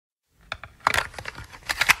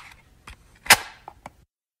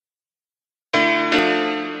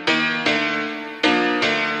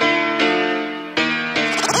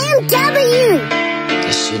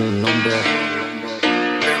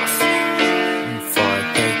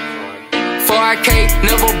RK,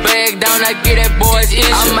 never bag down, I get that boy's issue.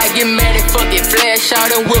 I might get mad and fucking flash out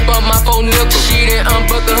and whip up my 4 nickels. She didn't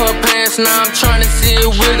unbuckle her pants, now I'm tryna see it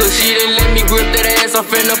wiggle. She didn't let me grip that ass, I'm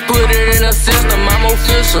finna put it in her system, I'm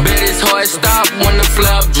official. Bet his heart stop when the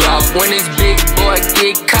flap drop. When this big boy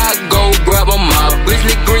get caught, go grab a mop.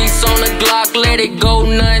 Grizzly grease on the Glock, let it go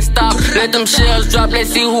non-stop. Let them shells drop, let's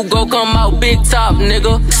see who go come out big top,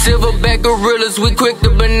 nigga. Silverback gorillas, we quick to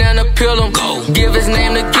banana peel him. Give his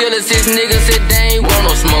name to killers, his niggas said they ain't want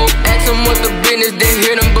no smoke. Ask him what's the business, they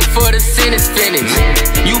hit him before the sentence finished.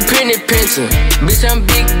 You penny pinching, bitch I'm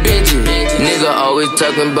big Benji. Nigga always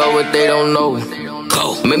talking about what they don't know.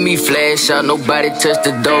 Make me flash out, nobody touch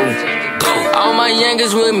the door. All my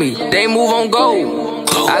youngers with me, they move on go.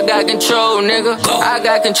 I got control, nigga, I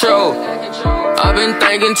got control. I've been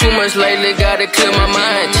thinking too much lately, gotta clear my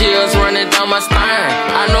mind. Chills running down my spine.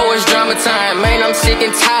 I know it's drama time, man, I'm sick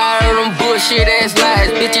and tired of them bullshit ass lies.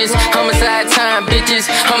 Bitches, homicide time, bitches,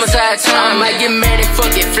 homicide time. I might get mad and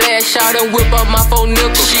fucking flash out and whip up my 4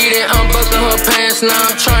 nickels. She didn't unbuckle her pants, now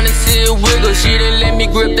I'm tryna see it wiggle. She didn't let me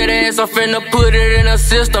grip that ass, I'm finna put it in her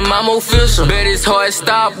system, I'm official. Bet his heart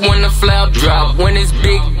stop when the flap drop. When this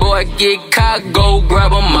big boy get caught, go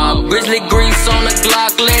grab a mop. Grizzly grease on the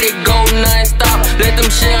Glock, let it go non-stop. Let them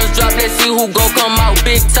shells drop, let's see who go come out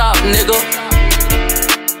big top, nigga.